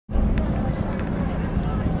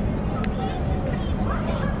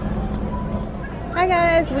Hi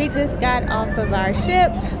guys, we just got off of our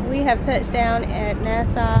ship. We have touched down at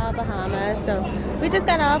Nassau, Bahamas. So we just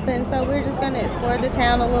got off, and so we're just gonna explore the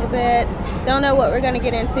town a little bit. Don't know what we're gonna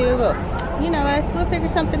get into, but you know us, we'll figure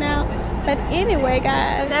something out. But anyway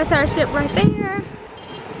guys, that's our ship right there,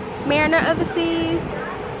 Mariner of the Seas,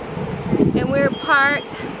 and we're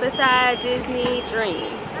parked beside Disney Dream.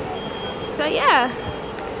 So yeah,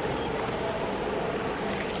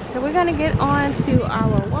 so we're gonna get on to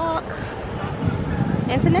our walk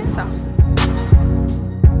into Nassau.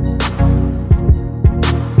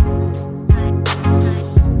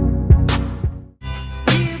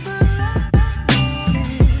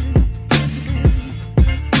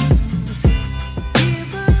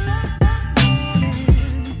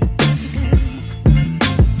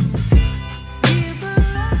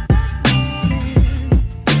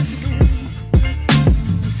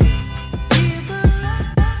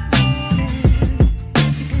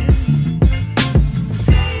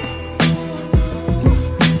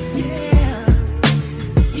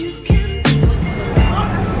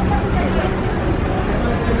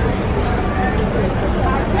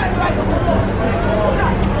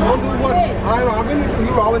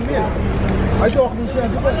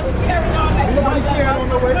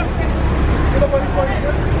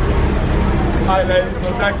 Hi, ladies. No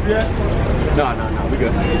taxi yet? No, we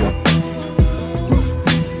good.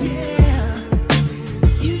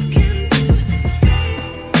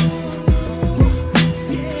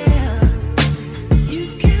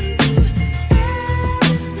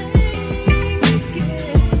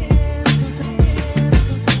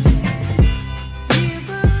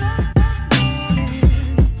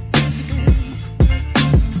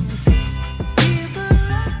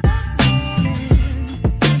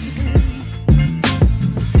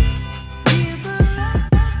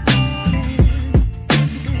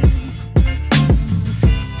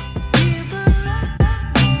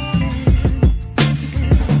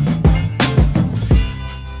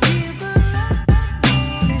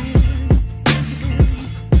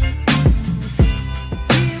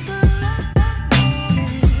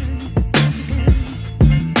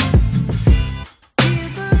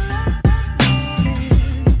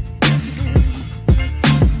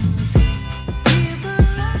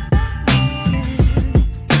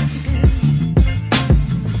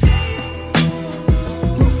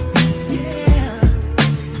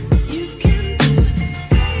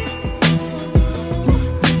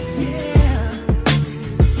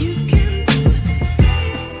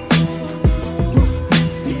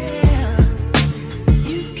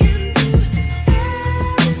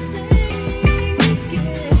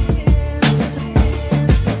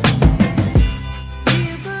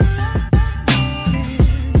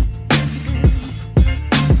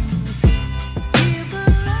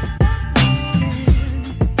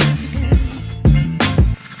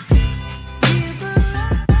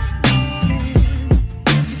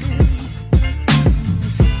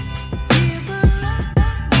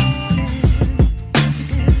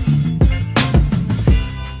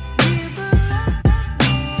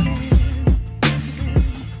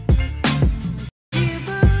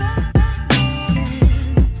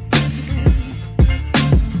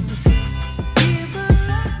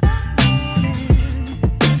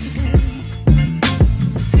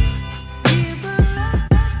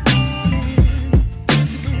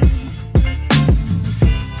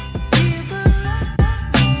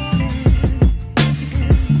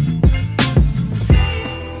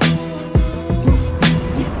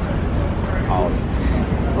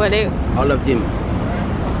 What all of them.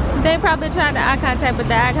 They probably tried the eye contact, but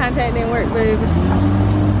the eye contact didn't work, baby.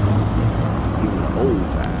 Old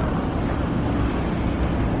times.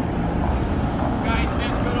 Guys,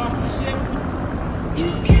 just got off the ship.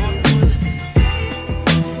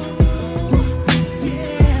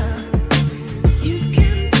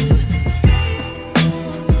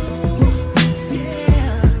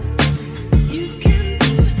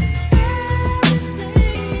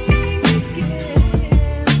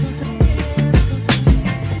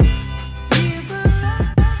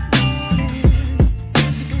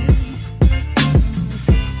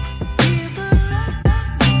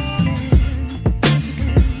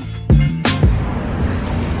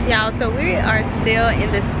 Y'all, so we are still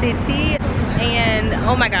in the city, and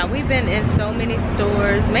oh my god, we've been in so many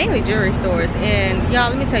stores, mainly jewelry stores, and y'all,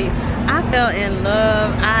 let me tell you, I fell in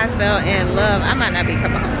love. I might not be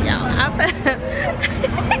coming home, y'all.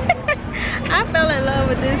 I fell in love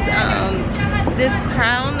with this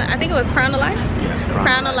crown. I think it was Crown of Life. Yeah,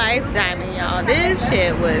 Crown of Life diamond, y'all. This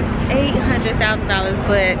shit was $800,000,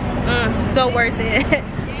 but so worth it.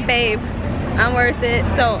 Babe, I'm worth it.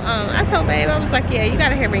 So I told babe, I was like, yeah, you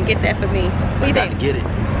gotta hurry and get that for me. I got to get it.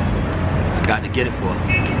 I got to get it for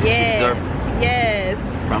her. Yes. She deserves it. Yes.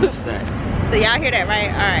 Promise you that. So y'all hear that,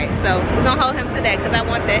 right? All right. So we're gonna hold him to that because I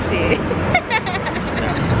want that shit.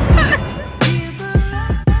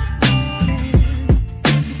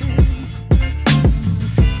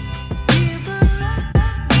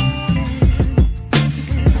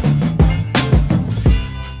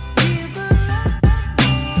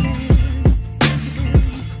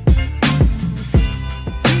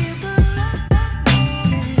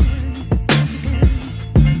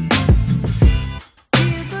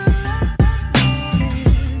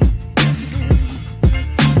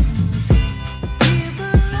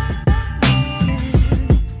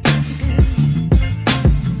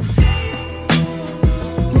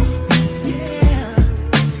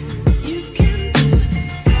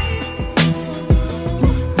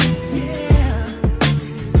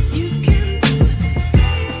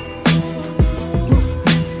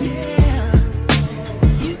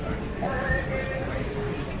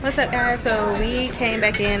 What's up, guys? So we came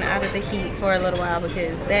back in out of the heat for a little while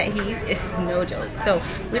because that heat is no joke. So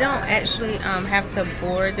we don't actually have to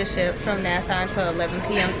board the ship from Nassau until 11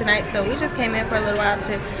 p.m. tonight. So we just came in for a little while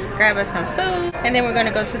to grab us some food, and then we're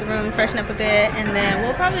gonna go to the room, freshen up a bit, and then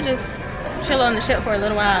we'll probably just chill on the ship for a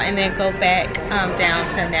little while and then go back down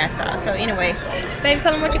to Nassau. So anyway, babe,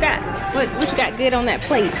 tell them what you got. What you got good on that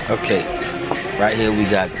plate? Okay, right here we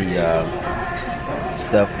got the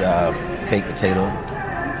stuffed baked potato.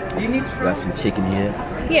 You need We got some chicken here.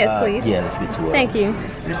 Yes, please. Yeah, let's get to it. Thank you.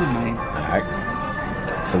 This is mine.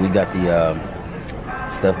 Alright. So we got the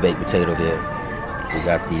stuffed baked potato here. We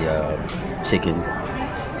got the chicken.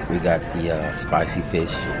 We got the spicy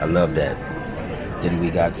fish. I love that. Then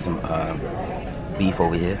we got some beef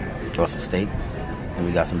over here, or some steak. And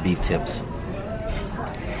we got some beef tips.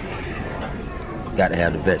 Got to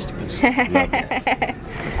have the vegetables. Love that.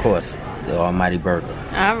 Of course, the almighty burger.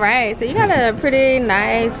 All right, so you got a pretty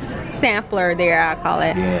nice sampler there, I'll call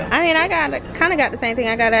it. Yeah. I mean, I kind of got the same thing.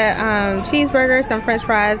 I got a cheeseburger, some french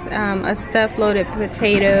fries, a stuffed loaded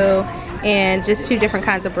potato, and just 2 different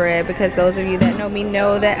kinds of bread, because those of you that know me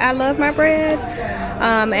know that I love my bread.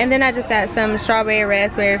 And then I just got some strawberry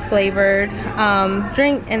raspberry flavored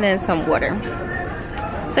drink, and then some water.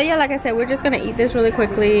 So yeah, like I said, we're just gonna eat this really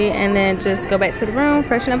quickly and then just go back to the room,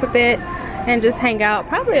 freshen up a bit, and just hang out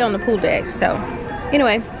probably on the pool deck. So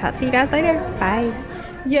anyway, talk to you guys later. Bye.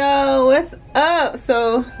 Yo, what's up?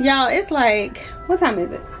 So y'all, it's like, what time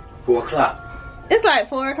is it? 4 o'clock. It's like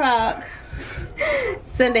 4 o'clock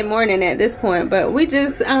Sunday morning at this point, but we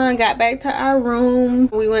just got back to our room.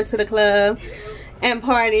 We went to the club and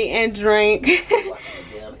party and drink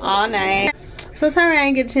all night. So sorry I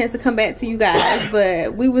didn't get a chance to come back to you guys,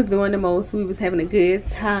 but we was doing the most. We was having a good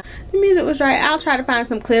time. The music was right. I'll try to find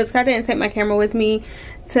some clips. I didn't take my camera with me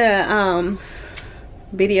to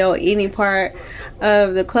video any part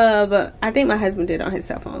of the club, but I think my husband did on his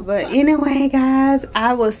cell phone. But anyway, guys,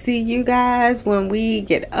 I will see you guys when we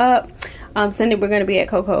get up. Sunday we're going to be at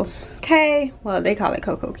Coco K. Well, they call it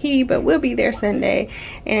Coco Key, but we'll be there Sunday,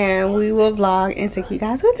 and we will vlog and take you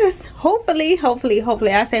guys with us. Hopefully.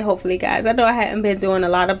 I say hopefully, guys. I know I hadn't been doing a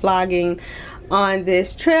lot of vlogging on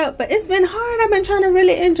this trip, but it's been hard. I've been trying to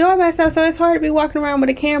really enjoy myself, so it's hard to be walking around with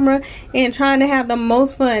a camera and trying to have the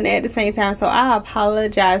most fun at the same time. So I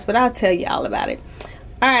apologize, but I'll tell you all about it.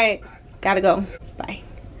 All right, gotta go. Bye.